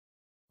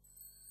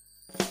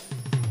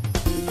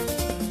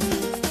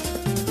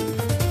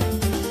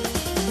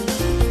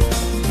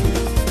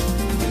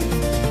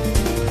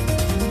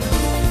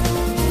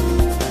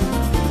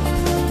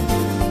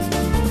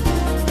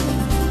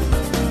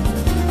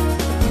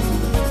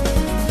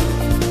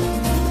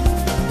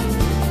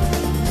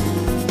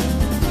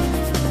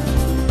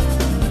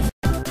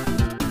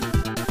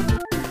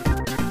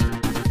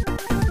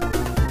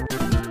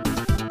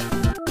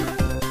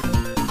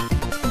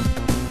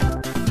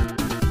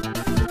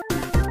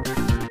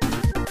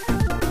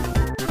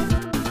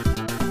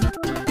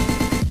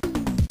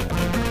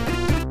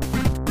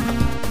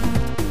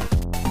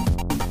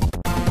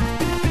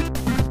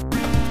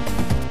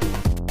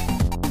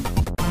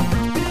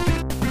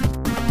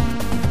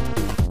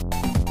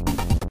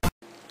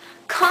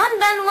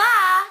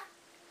Konbanwa!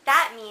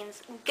 That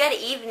means good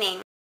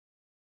evening.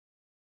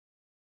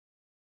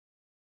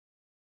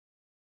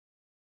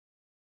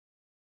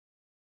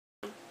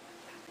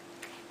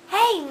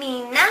 Hey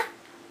Mina!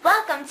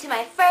 Welcome to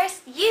my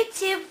first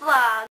YouTube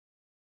vlog.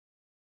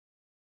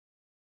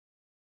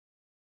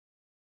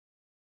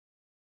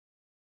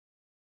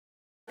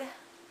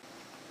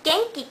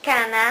 Genki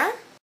kana?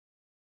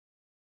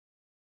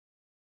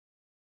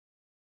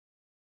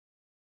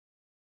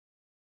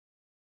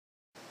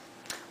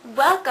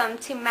 Welcome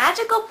to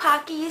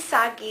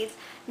MagicalPockyUsagi's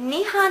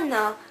Nihon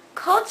no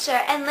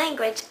Culture and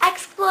Language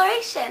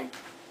Exploration.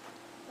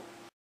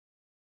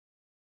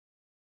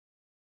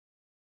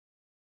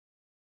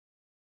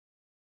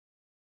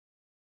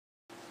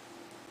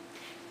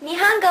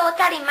 Nihongo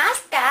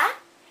wakarimasu ka?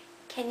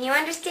 Can you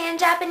understand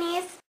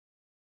Japanese?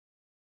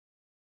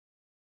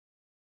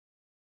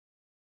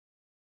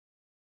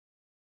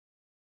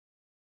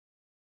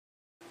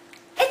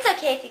 It's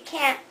okay if you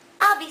can't.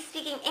 I'll be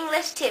speaking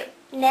English too,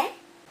 ne?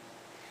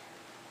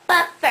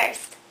 But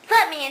first,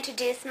 let me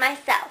introduce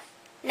myself,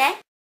 ne?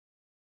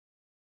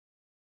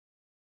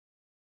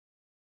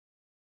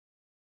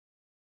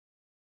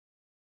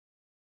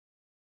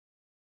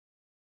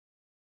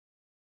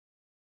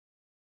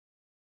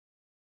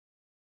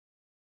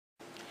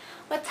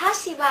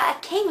 Watashi wa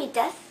Akemi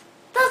desu.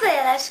 Dozo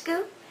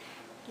yoroshiku.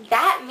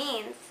 That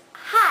means,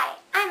 hi,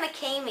 I'm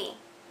Akemi.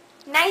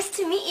 Nice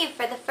to meet you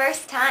for the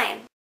first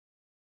time.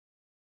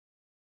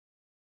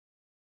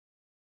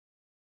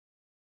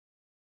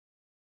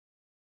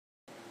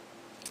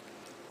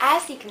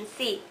 As you can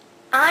see,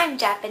 I'm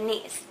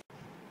Japanese.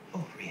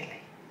 Oh, really?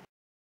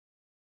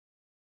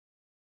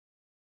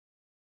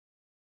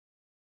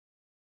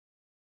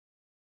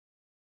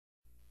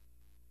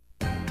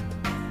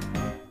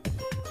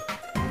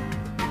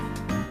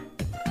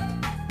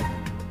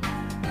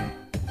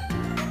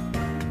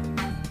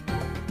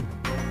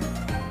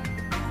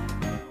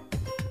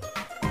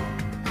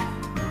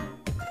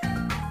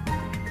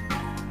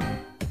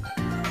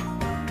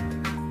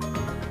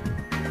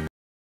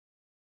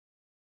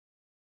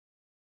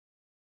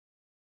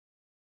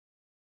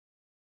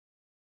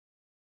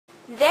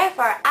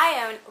 Therefore,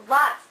 I own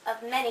lots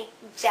of many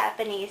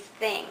Japanese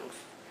things.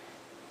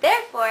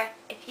 Therefore,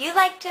 if you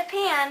like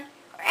Japan,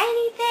 or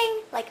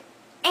anything like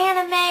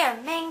anime or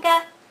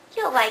manga,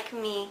 you'll like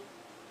me.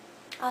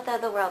 Although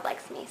the world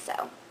likes me,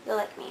 so you'll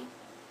like me.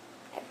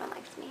 Everyone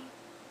likes me,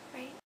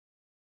 right?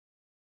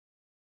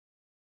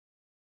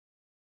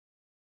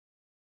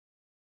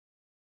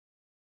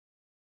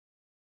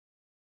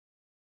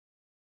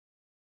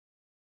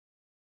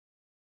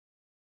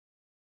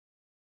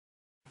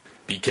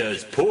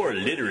 Because poor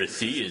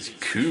literacy is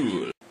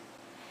cool.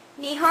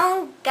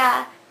 Nihon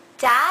ga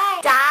daisuki.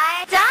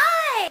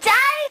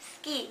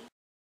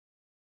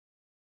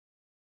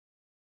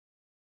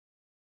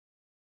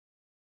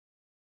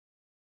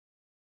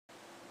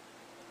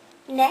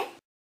 Ne?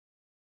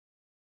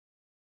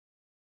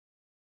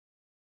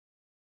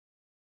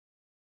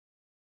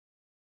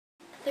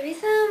 The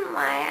reason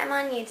why I'm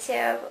on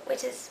YouTube,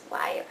 which is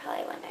why you're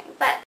probably wondering,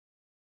 but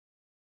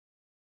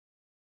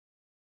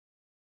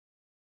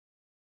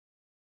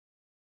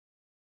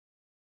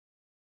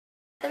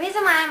the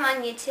reason why I'm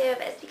on YouTube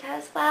is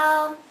because,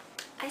 well,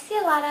 I see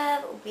a lot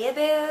of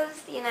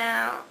weeaboos, you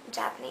know,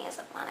 Japanese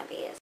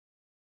wannabes.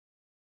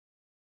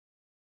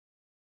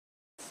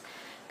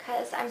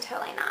 Because I'm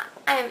totally not.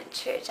 I'm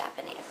true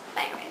Japanese.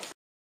 But anyways.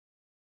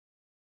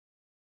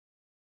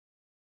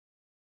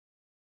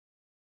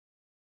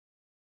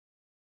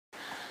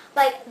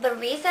 Like, the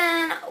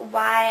reason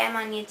why I'm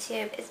on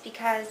YouTube is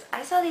because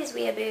I saw these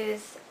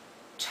weeaboos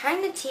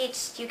trying to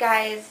teach you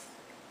guys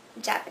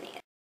Japanese.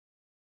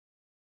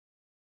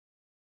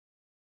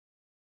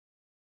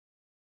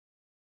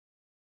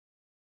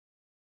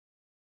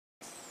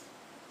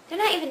 They're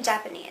not even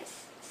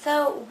Japanese.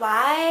 So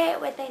why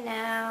would they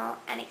know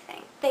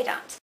anything? They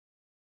don't.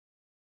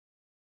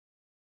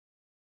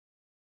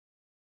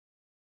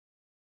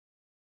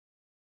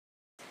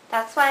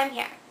 That's why I'm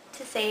here,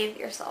 to save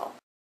your soul.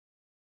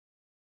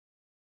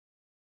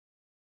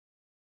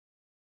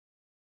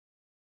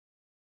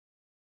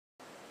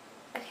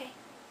 Okay?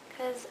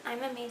 Because I'm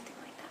amazing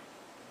like that.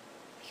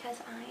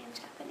 Because I am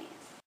Japanese.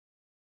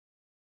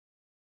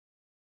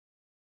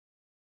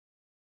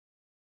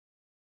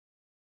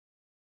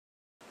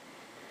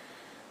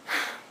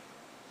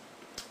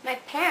 My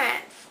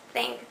parents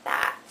think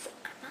that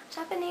I'm not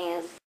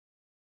Japanese.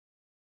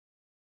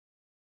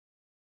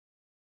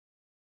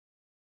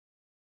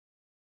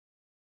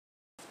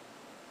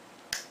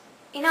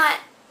 You know what?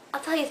 I'll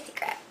tell you a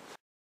secret.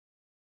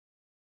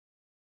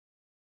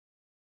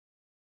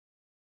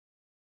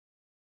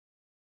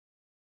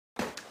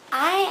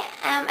 I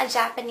am a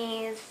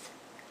Japanese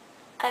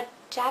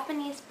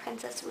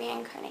princess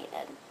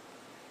reincarnated.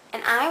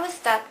 And I was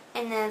stuck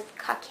in this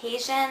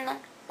Caucasian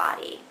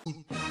body.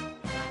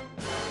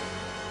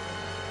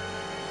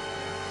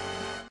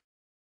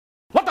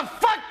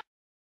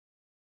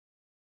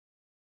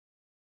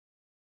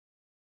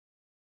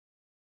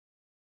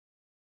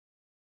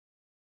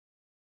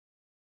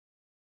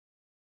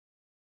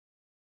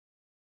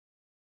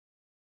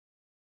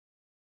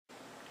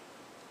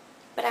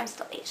 but I'm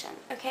still Asian,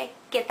 okay?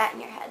 Get that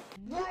in your head.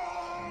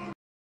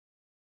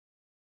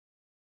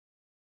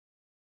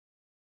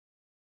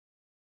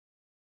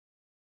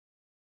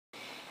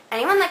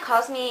 Anyone that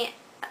calls me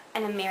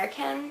an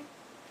American,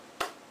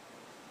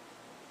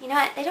 you know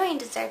what? They don't even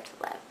deserve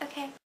to live,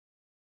 okay?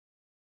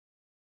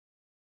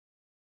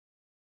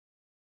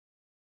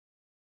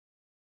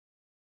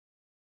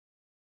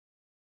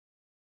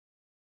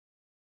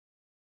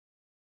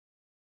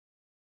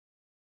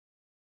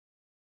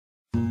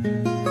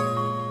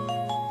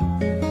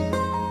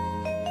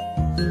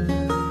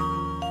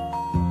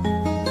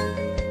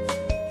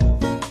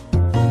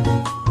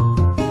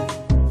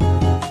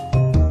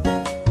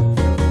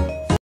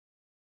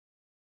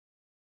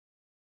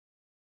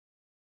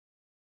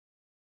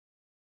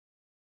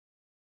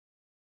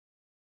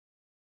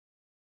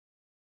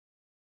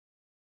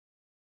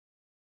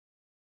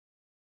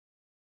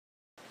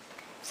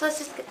 So let's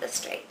just get this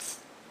straight.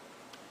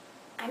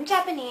 I'm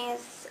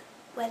Japanese,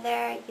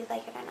 whether you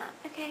like it or not,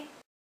 okay?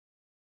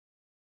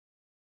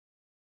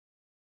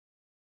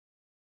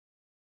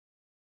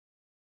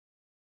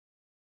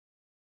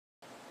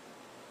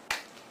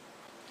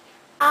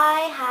 I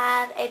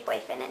have a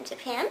boyfriend in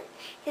Japan.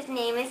 His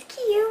name is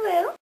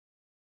Kyu.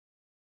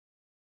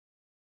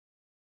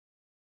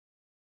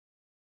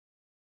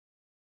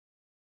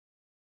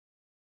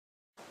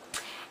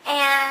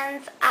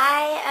 And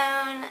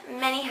I own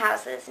many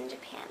houses in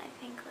Japan. I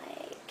think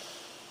like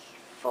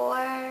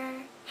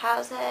 4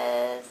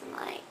 houses and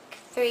like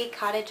 3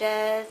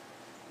 cottages.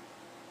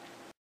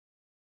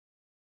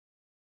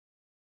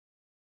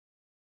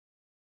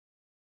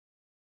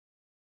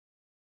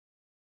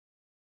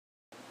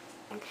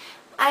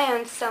 I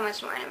own so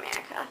much more in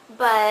America,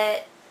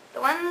 but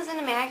the ones in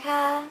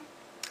America,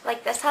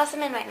 like this house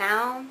I'm in right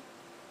now,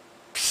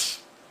 psh,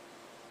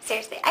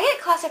 seriously, I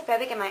get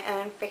claustrophobic in my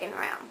own freaking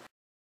room.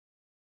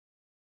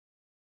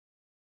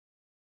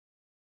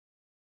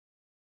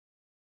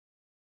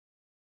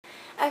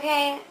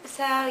 Okay,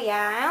 so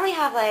yeah, I only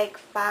have like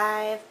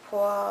 5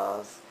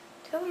 pools.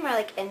 2 of them are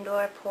like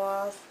indoor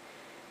pools.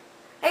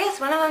 I guess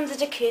one of them's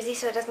a jacuzzi,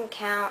 so it doesn't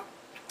count.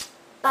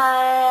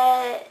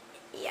 But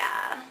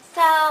yeah,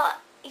 so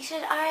you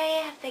should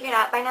already have figured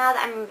out by now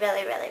that I'm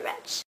really, really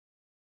rich.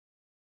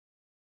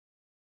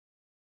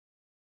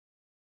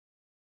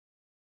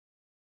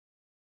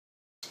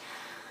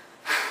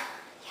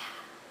 Yeah.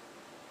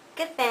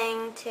 Good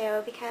thing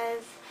too,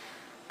 because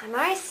I'm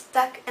already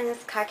stuck in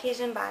this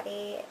Caucasian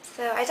body,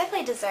 so I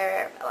definitely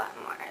deserve a lot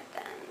more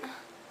than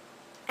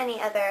any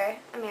other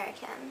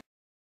American.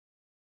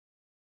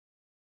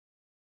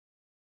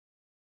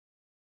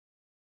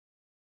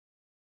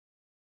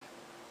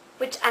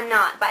 Which I'm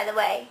not, by the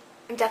way.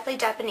 I'm definitely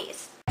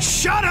Japanese.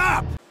 Shut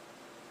up!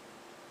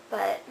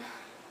 But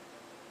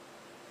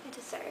I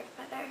deserve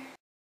better.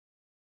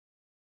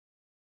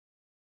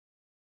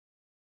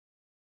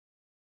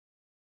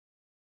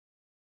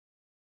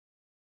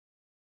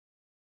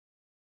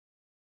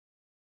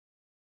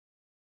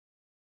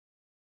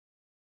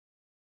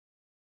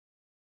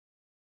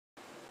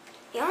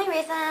 The only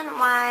reason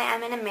why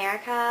I'm in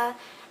America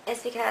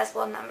is because,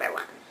 well, number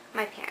 1,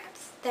 my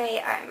parents. They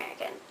are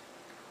American.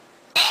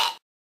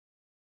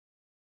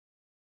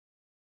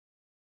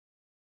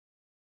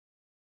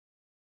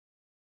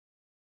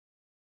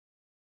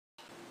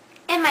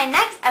 In my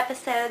next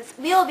episodes,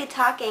 we will be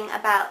talking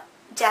about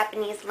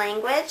Japanese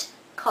language,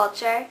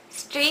 culture,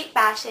 street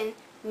fashion,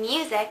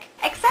 music,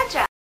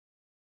 etc.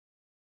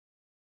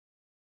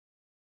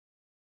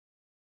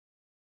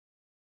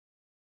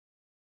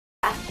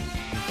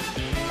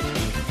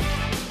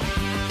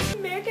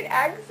 American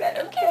accent,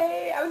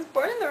 okay? I was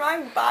born in the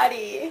wrong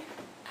body.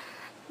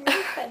 I'm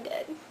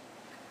offended.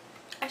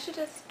 I should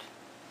just